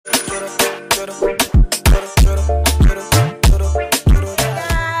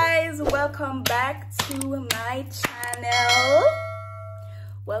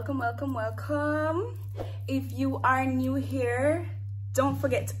welcome. If you are new here, don't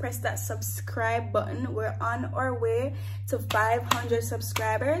forget to press that subscribe button. We're on our way to 500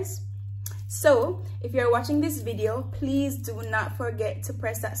 subscribers. So if you're watching this video, please do not forget to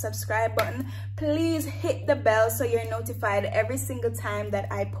press that subscribe button. Please hit the bell so you're notified every single time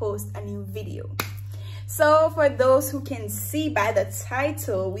that I post a new video. So for those who can see by the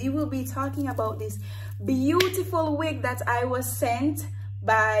title, we will be talking about this beautiful wig that I was sent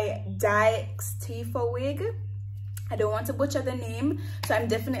by Dixtefo wig. I don't want to butcher the name, so I'm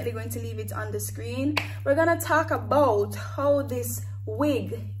definitely going to leave it on the screen. We're gonna talk about how this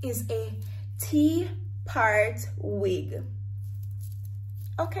wig is a T-part wig.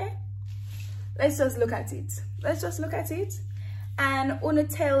 Okay, let's just look at it. And una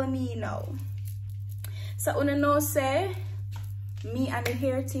tell me now. So una know say me and the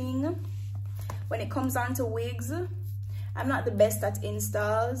hair thing, when it comes on to wigs, I'm not the best at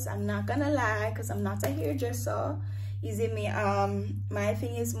installs. I'm not gonna lie, because I'm not a hairdresser. Easy me, my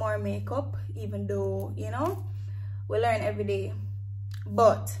thing is more makeup, even though, you know, we learn every day.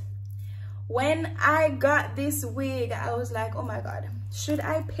 But when I got this wig, I was like, oh my god, should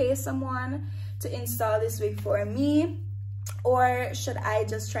I pay someone to install this wig for me, or should I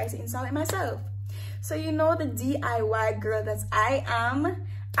just try to install it myself? So you know, the DIY girl that I am,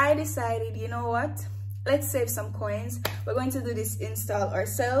 I decided, you know what, let's save some coins. We're going to do this install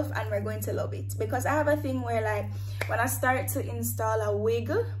ourselves, and we're going to love it. Because I have a thing where, like, when I start to install a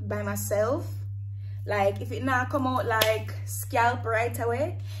wig by myself, like, if it not come out like scalp right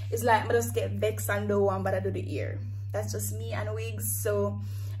away, it's like I just get vexed and don't want but I do the ear. That's just me and wigs. So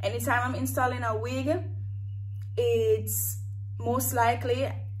anytime I'm installing a wig, it's most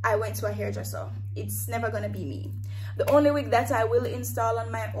likely I went to a hairdresser. It's never gonna be me. The only wig that I will install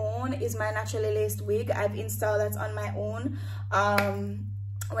on my own is my naturally laced wig. I've installed that on my own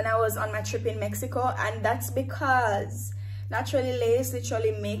when I was on my trip in Mexico, and that's because naturally laced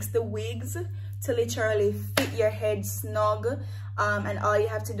literally makes the wigs to literally fit your head snug, and all you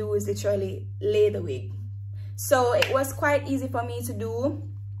have to do is literally lay the wig. So it was quite easy for me to do.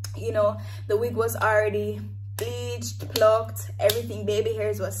 You know, the wig was already bleached, plucked, everything, baby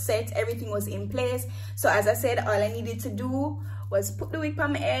hairs was set, everything was in place. So as I said, all I needed to do was put the wig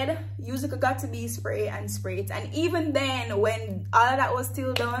on my head, use the got-to-be spray and spray it. And even then, when all of that was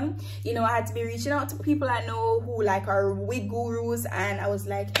still done, you know, I had to be reaching out to people I know who like are wig gurus, and I was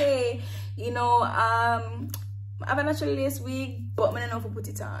like, hey, you know, I have a naturally laced wig, but I don't know if I put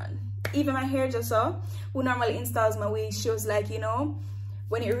it on. Even my hairdresser, who normally installs my wig, she was like, you know,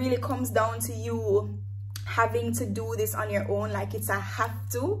 when it really comes down to you having to do this on your own, like it's a have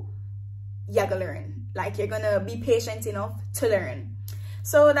to, you're gonna learn. Like, you're gonna be patient enough to learn.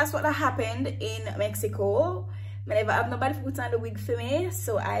 So that's what happened in Mexico. I never have nobody to put on the wig for me,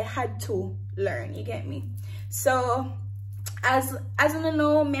 so I had to learn, you get me? So as you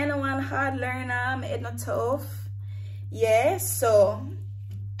know, me and one hard learner, it's not tough. Yeah, so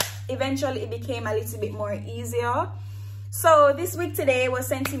eventually it became a little bit more easier. So this wig today was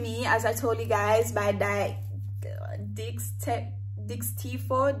sent to me, as I told you guys, by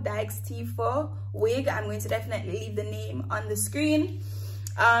Dixtefo wig. I'm going to definitely leave the name on the screen.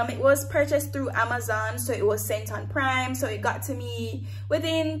 It was purchased through Amazon, so it was sent on Prime, so it got to me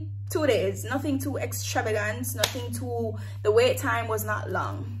within 2 days. Nothing too extravagant, nothing too, the wait time was not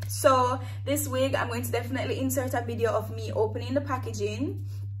long. So this wig, I'm going to definitely insert a video of me opening the packaging.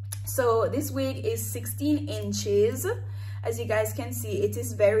 So this wig is 16 inches. As you guys can see, it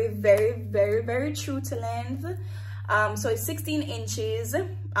is very, very, very, very true to length. So it's 16 inches.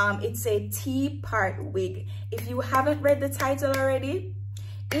 It's a T-part wig. If you haven't read the title already,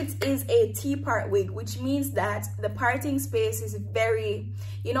 it is a T-part wig, which means that the parting space is very,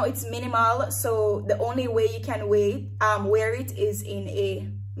 you know, it's minimal. So the only way you can wear it is in a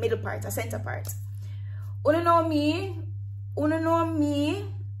middle part, a center part. Uno know me,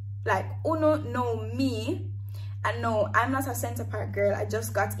 like uno know me. And no, I'm not a center part girl. I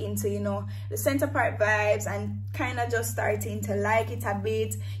just got into, you know, the center part vibes and kind of just starting to like it a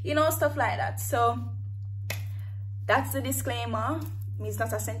bit, you know, stuff like that. So that's the disclaimer. Me's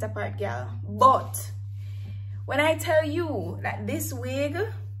not a center part girl. But when I tell you that this wig,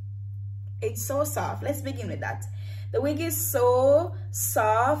 it's so soft. Let's begin with that. The wig is so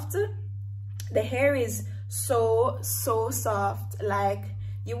soft. The hair is so soft, like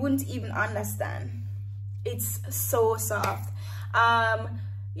you wouldn't even understand. It's so soft.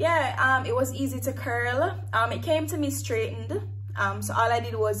 It was easy to curl. It came to me straightened, so all I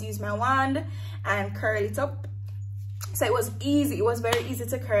did was use my wand and curl it up. So it was easy, it was very easy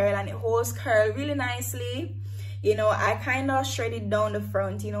to curl, and it holds curl really nicely. You know, I kind of shredded down the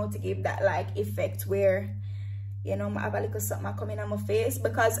front, you know, to give that like effect where, you know, I have a little something coming on my face,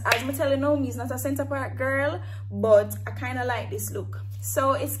 because as I'm telling you, me's not a center part girl, but I kind of like this look.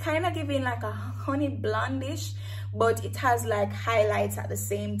 So it's kind of giving like a honey blondish, but it has like highlights at the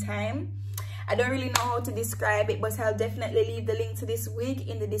same time. I don't really know how to describe it, but I'll definitely leave the link to this wig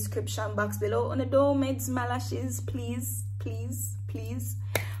in the description box below. On the door, made my lashes, please, please, please.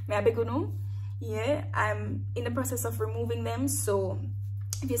 May I beg you know? Yeah, I'm in the process of removing them, so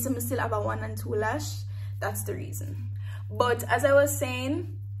if you see me still have a 1 and 2 lash, that's the reason. But as I was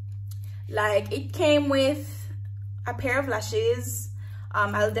saying, like, it came with a pair of lashes.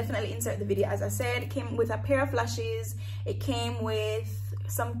 I'll definitely insert the video. As I said, it came with a pair of lashes, it came with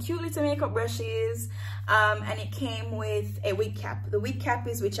some cute little makeup brushes, and it came with a wig cap. The wig cap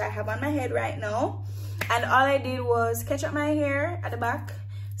is which I have on my head right now, and all I did was catch up my hair at the back,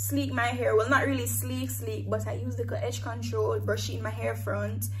 sleek my hair. Well, not really sleek, but I used the edge control, brush it in my hair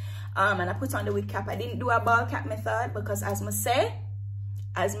front, and I put on the wig cap. I didn't do a ball cap method because, as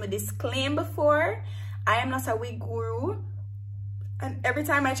I disclaimed before, I am not a wig guru, and every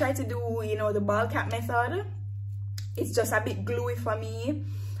time I try to do, you know, the ball cap method, it's just a bit gluey for me.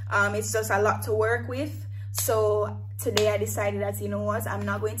 It's just a lot to work with. So today I decided that, you know what, I'm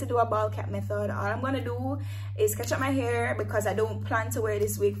not going to do a ball cap method. All I'm going to do is catch up my hair, because I don't plan to wear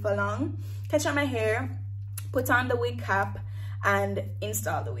this wig for long. Catch up my hair, put on the wig cap, and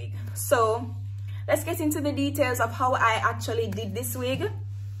install the wig. So let's get into the details of how I actually did this wig.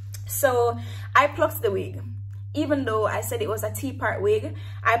 So I plucked the wig. Even though I said it was a T-part wig,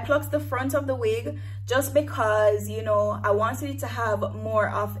 I plucked the front of the wig just because, you know, I wanted it to have more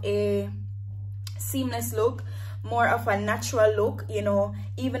of a seamless look, more of a natural look, you know.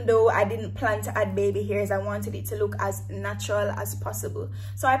 Even though I didn't plan to add baby hairs, I wanted it to look as natural as possible.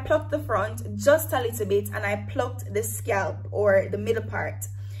 So I plucked the front just a little bit, and I plucked the scalp, or the middle part.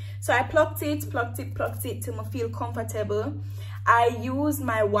 So I plucked it till I feel comfortable. I used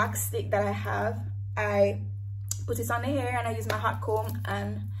my wax stick that I have. I put it on the hair, and I use my hot comb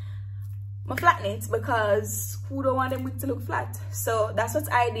and my flatten it, because who don't want them wig to look flat? So that's what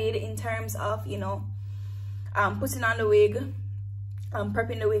I did in terms of, you know, putting on the wig,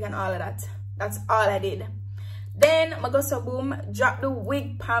 prepping the wig and all of that. That's all I did. Then I go so boom, drop the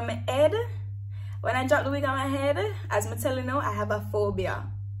wig on my head. When I drop the wig on my head, as I'm telling you, I have a phobia.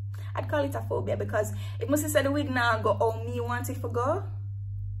 I'd call it a phobia, because it must have said the wig now go how me want it to go.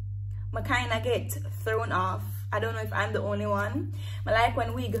 I kind of get thrown off. I don't know if I'm the only one. I like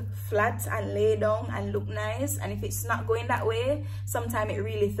when wig flat and lay down and look nice, and if it's not going that way, sometimes it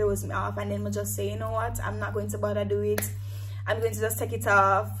really throws me off, and then I just say, you know what, I'm not going to bother do it. I'm going to just take it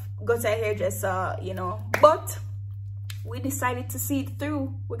off, go to a hairdresser, you know. But we decided to see it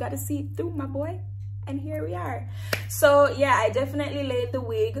through. We got to see it through, my boy, and here we are. So yeah, I definitely laid the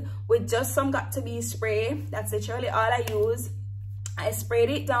wig with just some got to be spray. That's literally all I use. I sprayed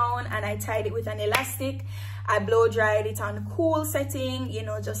it down and I tied it with an elastic. I blow dried it on cool setting, you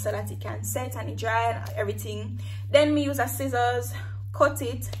know, just so that it can set and it dry and everything. Then me use a scissors, cut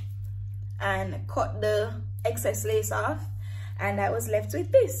it and cut the excess lace off, and I was left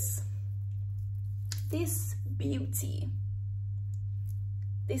with this beauty.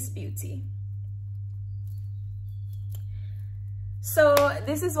 So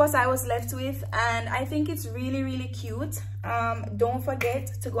this is what I was left with, and I think it's really cute. Don't forget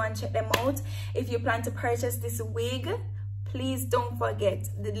to go and check them out. If you plan to purchase this wig, please don't forget,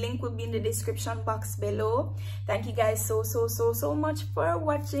 the link will be in the description box below. Thank you guys so much for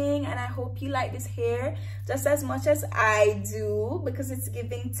watching, and I hope you like this hair just as much as I do, because it's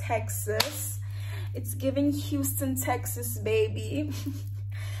giving Texas. It's giving Houston, Texas, baby.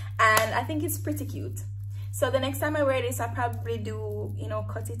 And I think it's pretty cute. So the next time I wear this, I probably do, you know,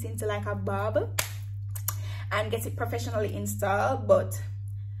 cut it into like a bob and get it professionally installed. But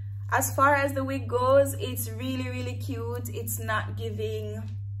as far as the wig goes, it's really cute. It's not giving,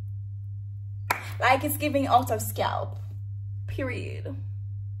 like, it's giving out of scalp, period.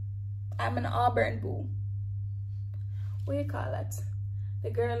 I'm an auburn boo. What do you call that? The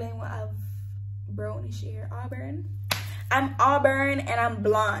girl in what have brownish hair. Auburn. I'm auburn and I'm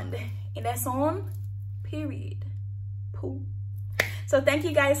blonde in that song, period. Poo. So thank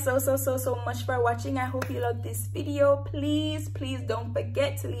you guys so much for watching. I hope you loved this video. Please don't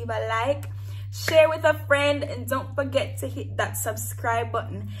forget to leave a like, share with a friend, and don't forget to hit that subscribe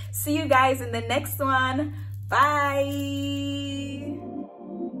button. See you guys in the next one. Bye.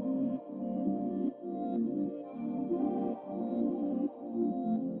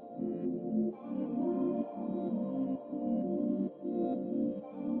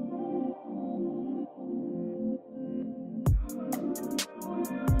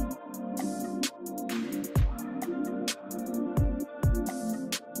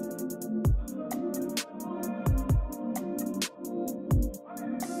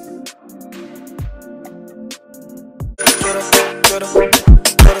 to the